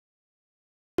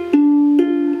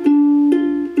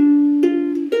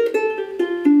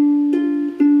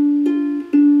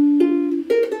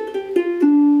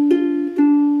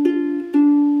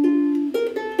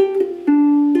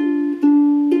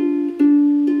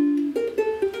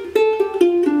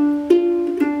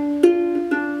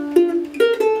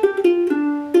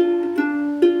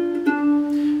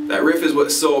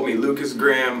what sold me, Lukas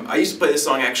Graham. I used to play this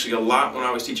song actually a lot when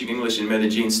I was teaching English in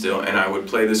Medellin still, and I would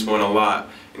play this one a lot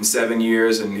in 7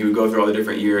 years, and he would go through all the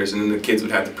different years, and then the kids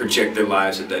would have to project their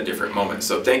lives at that different moment.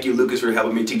 So thank you, Lukas, for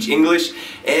helping me teach English,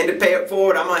 and to pay it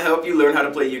forward, I'm going to help you learn how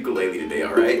to play ukulele today,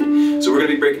 alright? So we're going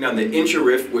to be breaking down the intro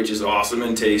riff, which is awesome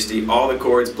and tasty, all the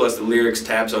chords plus the lyrics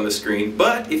tabs on the screen.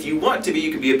 But if you want to be,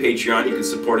 you can be a Patreon, you can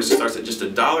support us. It starts at just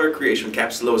 $1 a creation,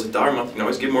 caps as low as $1 a month. You can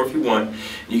always give more if you want.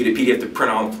 You get a PDF to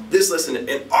print out this lesson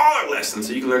and all our lessons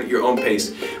so you can learn at your own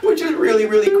pace, which is really,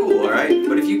 really cool, alright?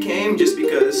 But if you came just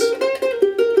because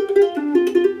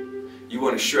you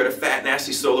want to shred a fat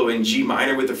nasty solo in G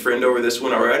minor with a friend over this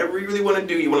one, or whatever you really want to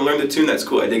do, you want to learn the tune, that's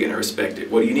cool, I dig it and I respect it.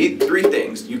 What do you need? 3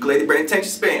 things. Ukulele, brain, attention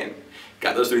span.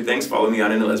 Got those 3 things? Follow me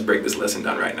on in and let's break this lesson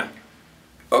down right now.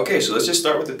 Okay, so let's just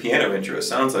start with the piano intro. It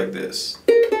sounds like this.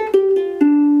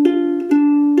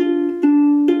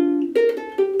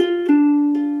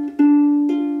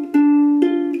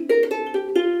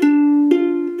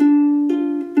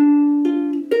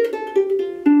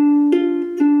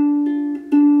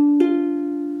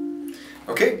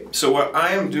 Okay, so what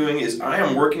I am doing is I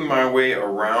am working my way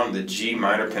around the G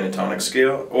minor pentatonic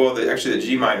scale, or actually the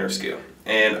G minor scale.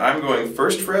 And I'm going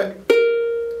 1st fret,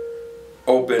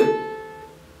 open,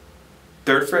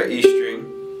 3rd fret E string,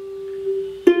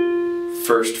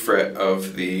 1st fret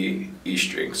of the E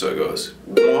string. So it goes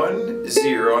 1,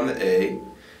 0 on the A,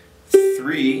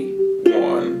 3,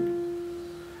 1,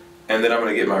 and then I'm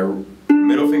going to get my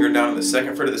middle finger down on the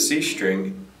 2nd fret of the C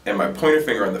string and my pointer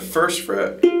finger on the 1st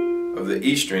fret of the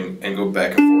E string and go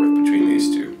back and forth between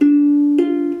these two.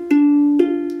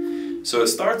 So it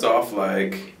starts off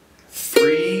like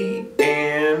 3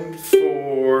 and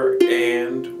 4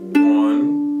 and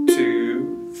 1,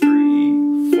 2,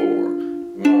 3,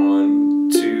 4. 1,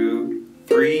 2,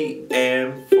 3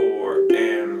 and 4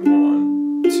 and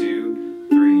 1, 2,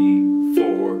 3,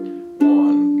 4.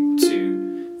 1,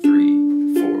 2,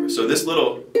 3, 4. So this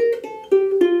little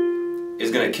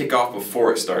is going to kick off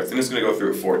before it starts, and it's going to go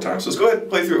through it 4 times. So let's go ahead and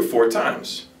play through it 4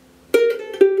 times.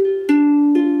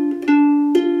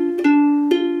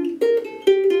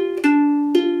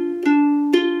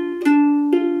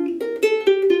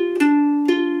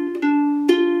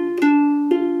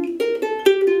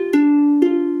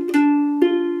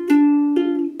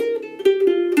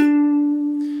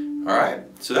 Alright,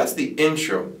 so that's the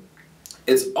intro.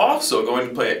 It's also going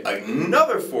to play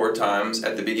another 4 times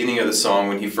at the beginning of the song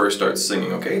when he first starts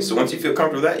singing, okay? So once you feel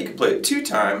comfortable with that, you can play it 2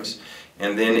 times,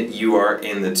 and then you are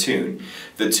in the tune.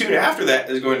 The tune after that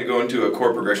is going to go into a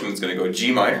chord progression that's going to go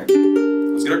G minor.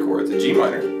 Let's get our chords. A G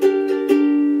minor,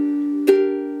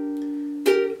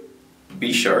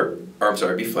 B sharp, or I'm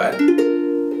sorry, B flat,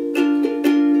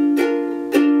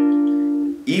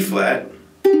 E flat,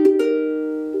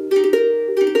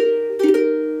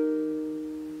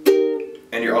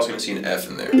 and you're also going to see an F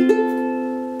in there.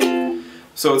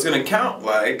 So it's going to count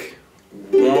like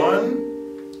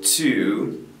 1,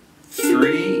 2,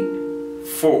 3,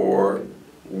 4,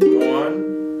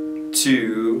 1,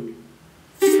 2,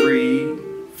 3,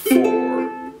 4,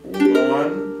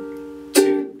 1,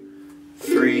 2,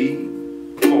 3,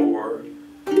 4,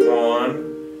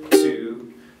 1,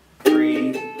 2,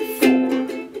 3, 4,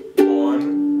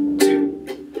 1,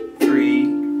 2,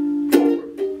 3, 4,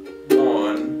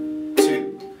 1,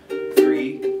 2,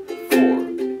 3,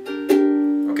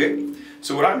 4. Okay,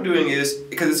 so what I'm doing is,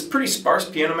 because it's a pretty sparse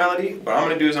piano melody, what I'm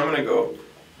going to do is I'm going to go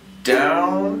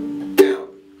down, down.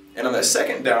 And on that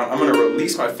second down, I'm going to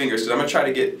release my fingers, because I'm going to try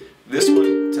to get this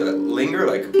one to linger,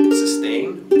 like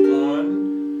sustain.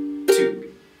 1,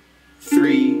 2,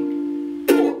 3,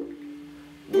 4.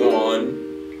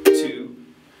 1, 2,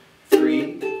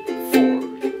 3, 4.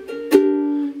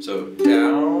 So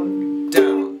down,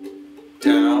 down,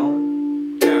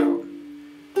 down, down,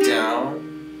 down,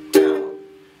 down,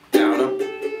 down, up,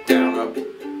 down, up,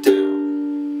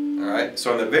 down. Alright,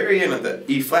 so on the very end of the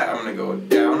E flat, I'm going to go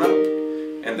down, up,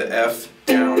 and the F,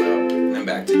 down, up, and then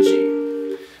back to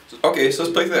G. So, okay, so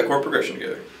let's play through that chord progression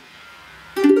together.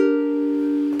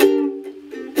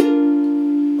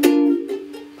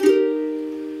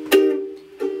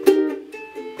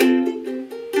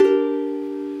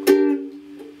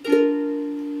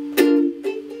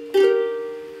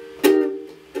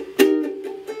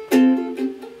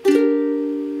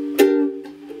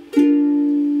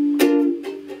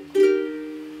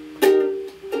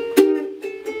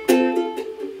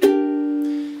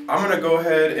 I'm going to go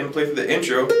ahead and play through the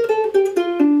intro.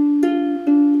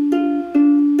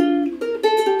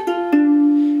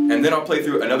 And then I'll play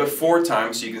through another 4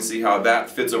 times so you can see how that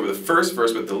fits over the first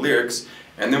verse with the lyrics.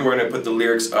 And then we're going to put the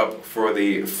lyrics up for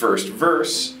the first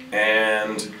verse.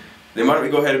 And Then why don't we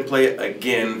go ahead and play it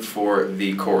again for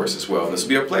the chorus as well. And this will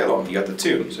be our play along. You got the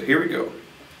tune. So here we go.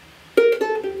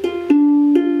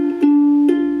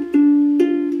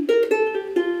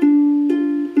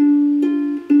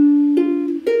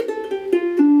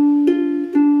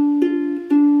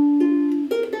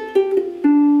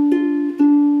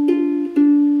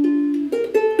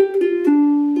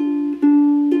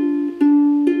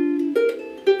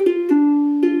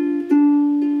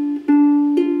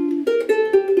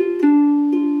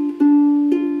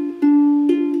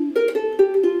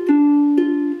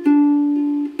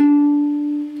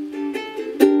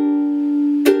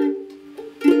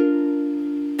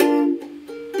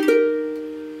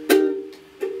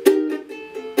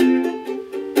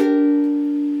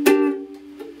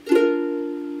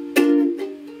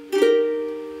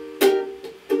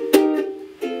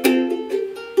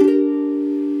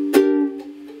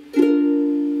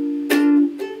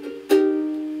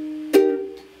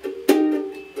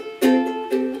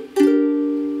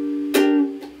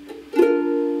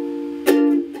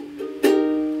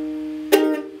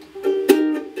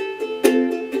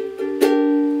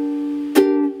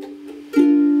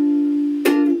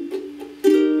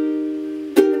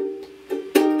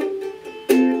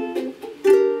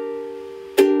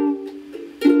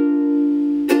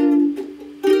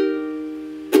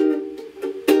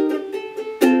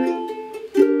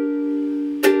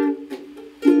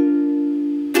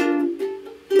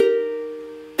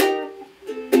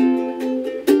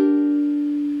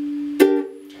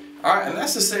 Alright, and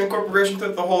that's the same chord progression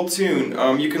throughout the whole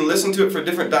tune. You can listen to it for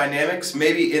different dynamics.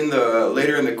 Maybe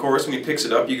later in the chorus when he picks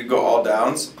it up, you could go all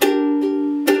downs.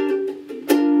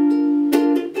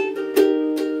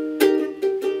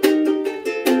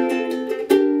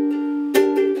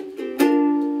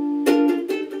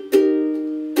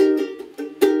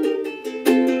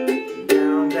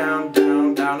 Down,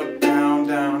 down, down, down, up, down,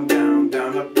 down, down,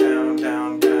 down, up, down,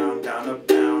 down, down, down, up,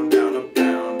 down, down, up,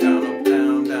 down, down, up,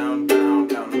 down, down, down,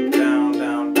 down, up, down,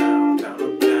 down, down, down,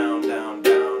 up, down, down,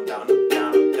 down, down, up,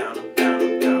 down, down, up, down,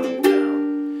 down,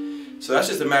 down. So that's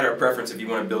just a matter of preference if you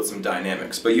want to build some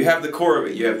dynamics. But you have the core of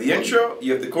it. You have the intro,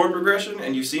 you have the chord progression,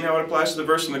 and you've seen how it applies to the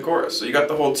verse and the chorus. So you got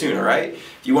the whole tune, alright?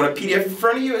 If you want a PDF in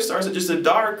front of you, it starts at just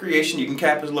 $1 creation. You can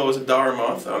cap as low as $1 a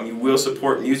month. You will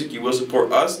support music, you will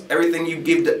support us. Everything you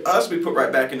give to us, we put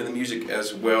right back into the music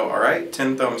as well, alright?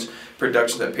 10 Thumbs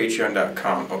Productions at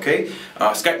patreon.com, okay?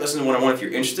 Skype lessons 101 if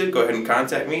you're interested. Go ahead and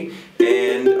contact me.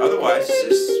 And otherwise,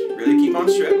 just really keep on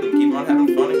shredding and keep on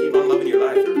having fun and keep on loving your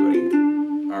life, everybody.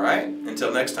 Alright?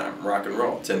 Until next time, rock and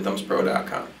roll.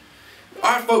 10thumbspro.com.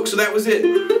 Alright, folks, so that was it.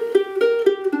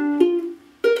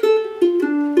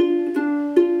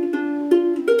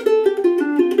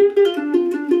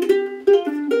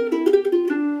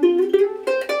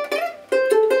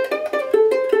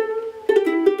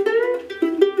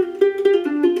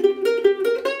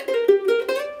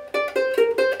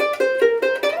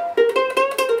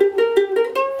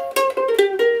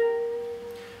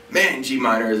 Man, G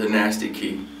minor is a nasty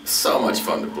key. So much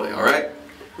fun to play, alright?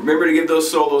 Remember to give those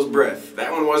solos breath.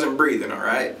 That one wasn't breathing,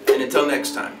 alright? And until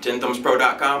next time,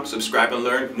 10thumbspro.com, subscribe and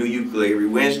learn. New ukulele every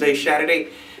Wednesday, Saturday,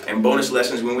 and bonus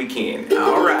lessons when we can.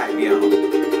 Alright, y'all.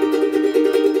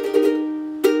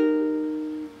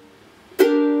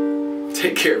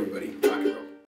 Take care, everybody.